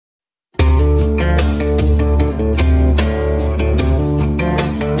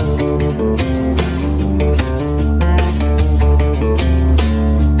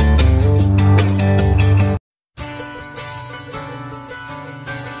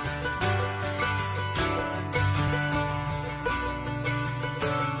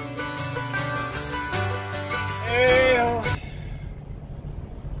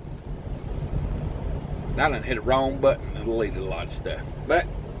I done hit the wrong button and deleted a lot of stuff. But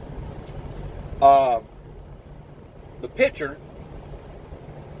the picture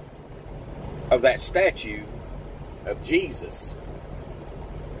of that statue of Jesus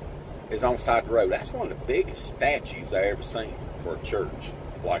is on the side of the road. That's one of the biggest statues I ever seen for a church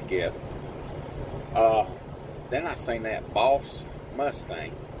like that. Then I seen that Boss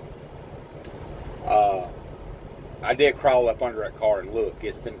Mustang. I did crawl up under that car and look.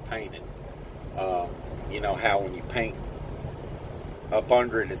 It's been painted. You know how when you paint up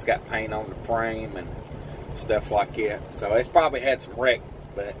under it, it's got paint on the frame and stuff like that. So it's probably had some wreck,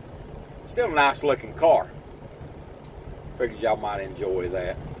 but still a nice looking car. Figured y'all might enjoy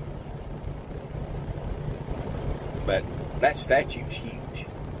that. But that statue's huge.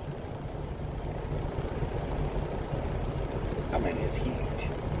 I mean, it's huge.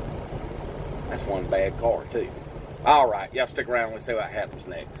 That's one bad car, too. Alright, y'all stick around and let's see what happens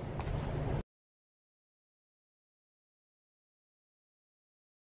next.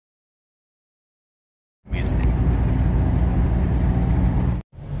 Missed it.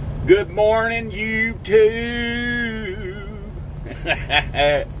 Good morning, YouTube.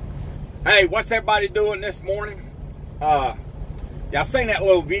 Hey, what's everybody doing this morning? Y'all seen that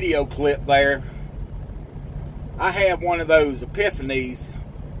little video clip there? I had one of those epiphanies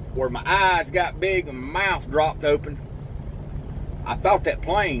where my eyes got big and my mouth dropped open. I thought that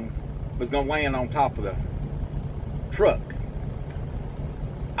plane was going to land on top of the truck.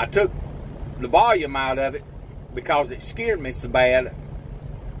 I took the volume out of it because it scared me so bad.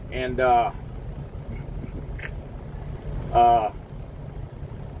 And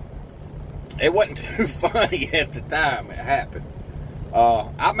it wasn't too funny at the time it happened.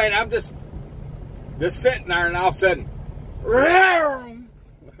 I mean, I'm just sitting there, and all of a sudden,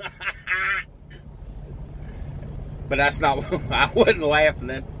 but that's not. I wasn't laughing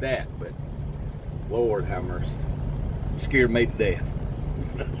at that, but Lord have mercy, it scared me to death.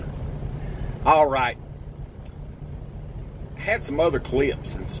 All right, had some other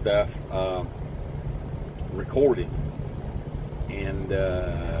clips and stuff recorded, and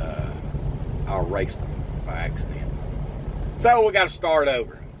I erased them by accident. So we got to start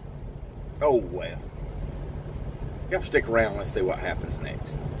over. Oh well. Y'all stick around and let's see what happens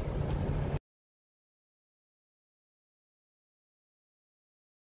next.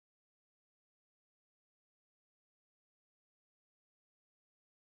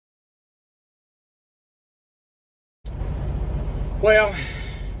 Well,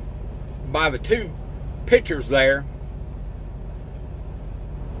 by the two pictures there,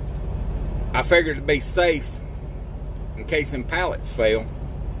 I figured it'd be safe in case them pallets fail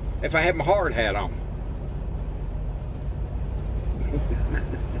if I had my hard hat on.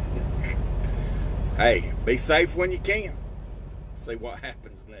 Hey, be safe when you can. See what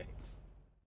happens next.